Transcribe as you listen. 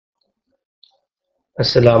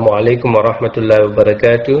Assalamu alaikum wa rahmatullahi wa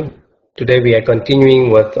barakatuh. Today we are continuing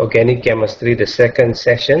with organic chemistry, the second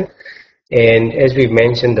session. And as we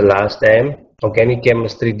mentioned the last time, organic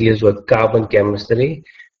chemistry deals with carbon chemistry,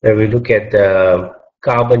 where we look at the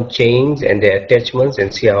carbon chains and their attachments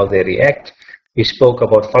and see how they react. We spoke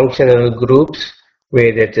about functional groups,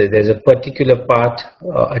 where there's a particular part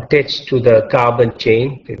attached to the carbon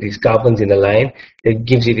chain, these carbons in a line, that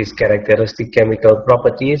gives it its characteristic chemical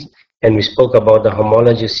properties. And we spoke about the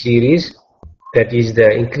homologous series, that is the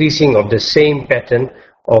increasing of the same pattern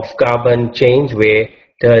of carbon chains, where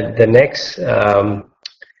the next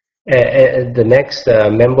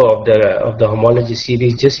member of the homologous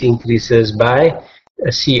series just increases by a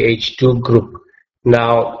CH2 group.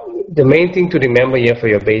 Now, the main thing to remember here for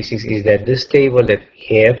your basics is that this table that we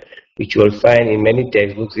have, which you will find in many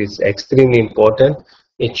textbooks, is extremely important.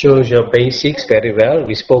 It shows your basics very well.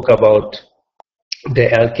 We spoke about the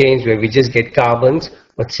alkanes, where we just get carbons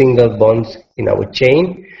with single bonds in our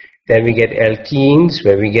chain. Then we get alkenes,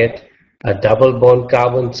 where we get a double bond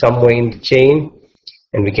carbon somewhere in the chain.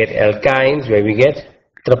 And we get alkynes, where we get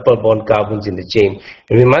triple bond carbons in the chain.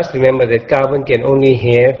 And we must remember that carbon can only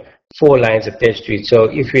have 4 lines attached to it. So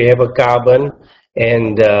if we have a carbon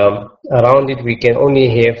and around it we can only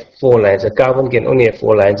have 4 lines. A carbon can only have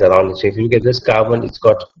 4 lines around it. So if you look at this carbon, it's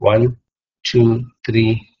got 1, 2,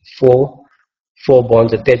 3, 4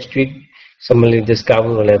 bonds attached to it. Similarly, this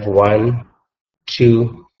carbon will have 1,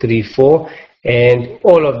 2, 3, 4, and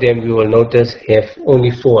all of them, you will notice, have only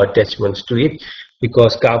 4 attachments to it,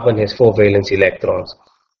 because carbon has 4 valence electrons.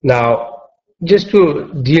 Now, just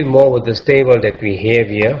to deal more with this table that we have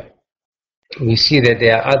here, we see that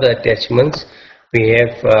there are other attachments. We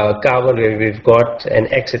have carbon, where we've got an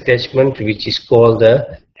X attachment, which is called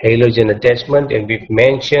the halogen attachment, and we've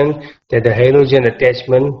mentioned that the halogen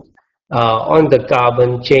attachment on the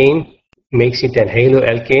carbon chain makes it an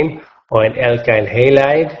haloalkane or an alkyl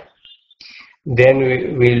halide. Then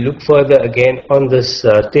we look further again on this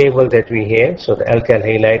table that we have. So the alkyl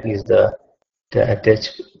halide is the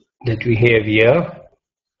attached that we have here,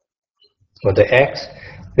 or the X.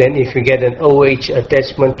 Then if we get an OH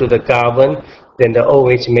attachment to the carbon, then the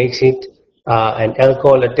OH makes it an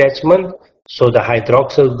alcohol attachment. So the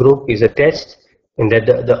hydroxyl group is attached, and that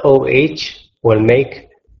the OH will make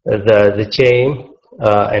the chain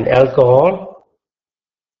an alcohol.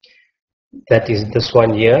 That is this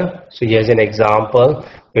one here. So here's an example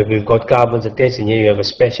where we've got carbons attached, and here you have a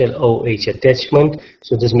special OH attachment.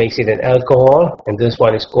 So this makes it an alcohol, and this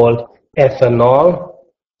one is called ethanol.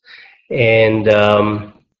 And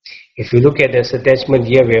if you look at this attachment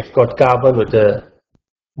here, we have got carbon with a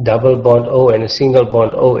double bond O and a single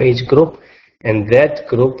bond OH group, and that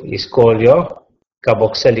group is called your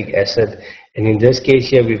carboxylic acid. And in this case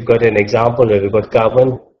here, we've got an example where we've got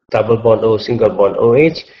carbon, double bond O, single bond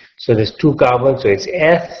OH. So there's 2 carbons, so it's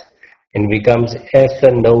eth, and becomes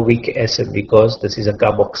ethanoic acid, because this is a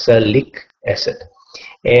carboxylic acid.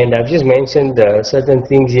 And I've just mentioned certain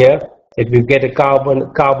things here, that we get a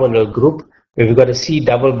carbonyl group, where we've got a C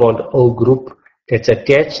double bond O group that's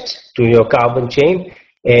attached to your carbon chain,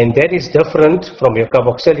 and that is different from your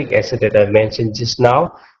carboxylic acid that I mentioned just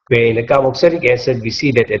now, where in the carboxylic acid we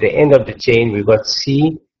see that at the end of the chain we've got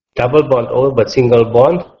C double bond O but single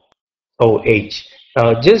bond OH.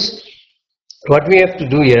 Now, just what we have to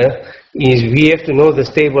do here is we have to know this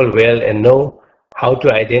table well and know how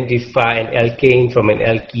to identify an alkane from an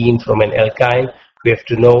alkene from an alkyne. We have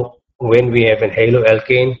to know when we have an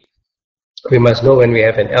haloalkane. We must know when we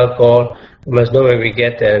have an alcohol. We must know when we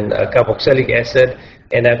get a carboxylic acid.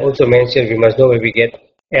 And I've also mentioned we must know when we get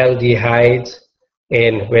aldehydes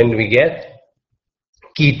and when we get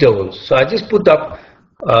ketones. So I just put up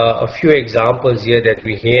a few examples here that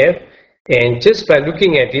we have. And just by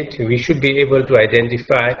looking at it, we should be able to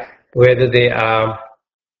identify whether they are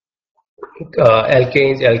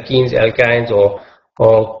alkanes, alkenes, alkynes,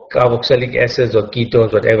 or carboxylic acids or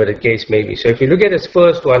ketones, whatever the case may be. So if you look at this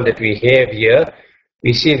first one that we have here,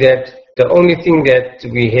 we see that the only thing that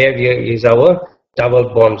we have here is our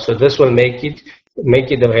double bond. So this will make it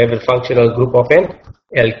have a functional group of an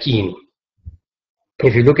alkene.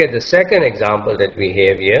 If you look at the second example that we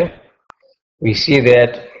have here, we see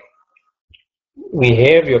that we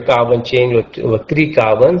have your carbon chain with 3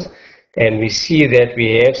 carbons, and we see that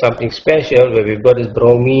we have something special where we've got this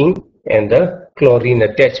bromine and the chlorine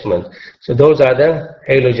attachment. So those are the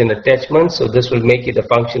halogen attachments. So this will make it a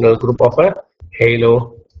functional group of a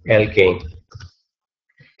haloalkane.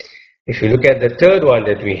 If you look at the third one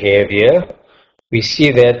that we have here, we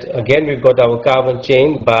see that again we've got our carbon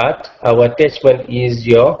chain, but our attachment is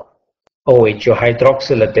your OH, your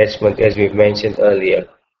hydroxyl attachment, as we've mentioned earlier.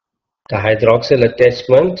 The hydroxyl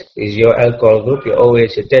attachment is your alcohol group, your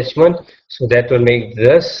OH attachment. So that will make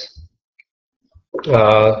this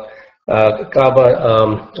carbon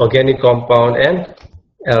organic compound and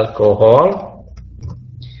alcohol.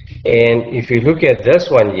 And if you look at this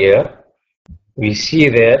one here, we see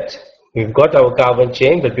that we've got our carbon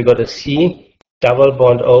chain, but we've got a C double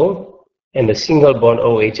bond O and a single bond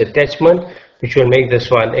OH attachment, which will make this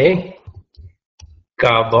one a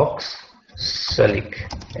carboxylic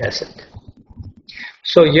acid.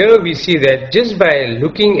 So here we see that just by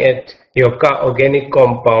looking at your organic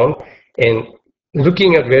compound and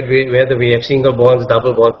looking at whether we have single bonds,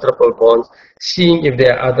 double bonds, triple bonds, seeing if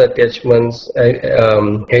there are other attachments,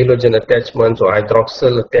 halogen attachments or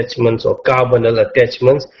hydroxyl attachments or carbonyl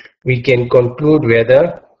attachments, we can conclude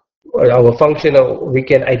whether our functional, we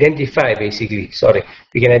can identify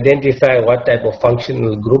what type of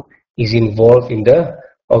functional group is involved in the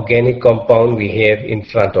organic compound we have in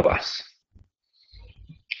front of us.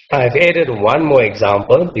 I've added one more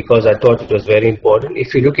example because I thought it was very important.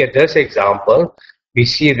 If you look at this example, we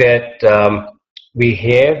see that we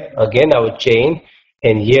have again our chain,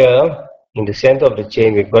 and here in the center of the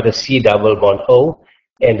chain we've got a C double bond O,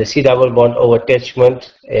 and the C double bond O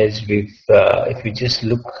attachment, as we've if we just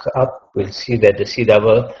look up, we'll see that the C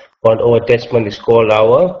double bond O attachment is called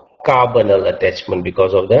our carbonyl attachment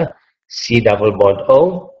because of the C double bond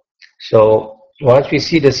O. So once we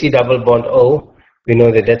see the C double bond O, we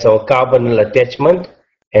know that that's our carbonyl attachment.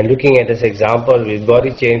 And looking at this example, we've got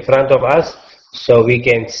it here in front of us, so we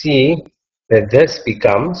can see that this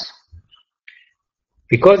becomes,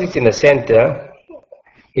 because it's in the center,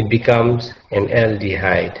 it becomes an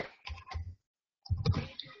aldehyde.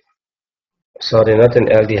 Sorry, not an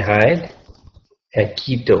aldehyde, a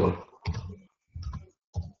ketone.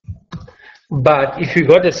 But if you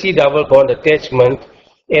got a C double bond attachment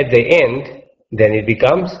at the end, then it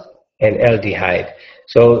becomes an aldehyde.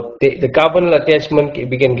 So the carbonyl attachment,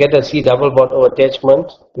 we can get a C double bond O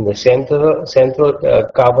attachment in the central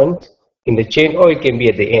carbon in the chain, or it can be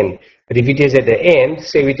at the end. But if it is at the end,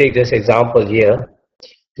 say we take this example here,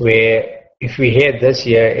 where if we had this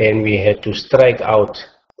here and we had to strike out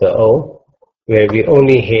the O, where we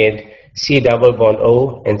only had C double bond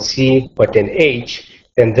O and C but an H,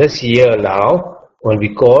 then this here now will be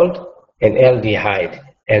called an aldehyde,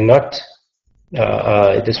 and not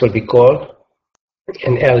this will be called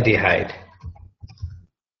an aldehyde.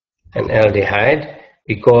 An aldehyde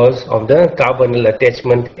because of the carbonyl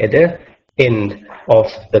attachment at the end of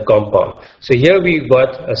the compound. So here we've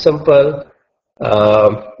got a simple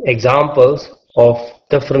examples of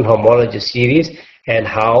different homologous series and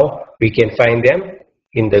how we can find them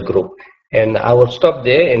in the group. And I will stop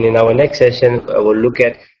there, and in our next session I will look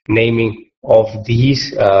at naming of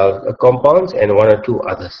these compounds and one or two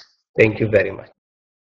others. Thank you very much.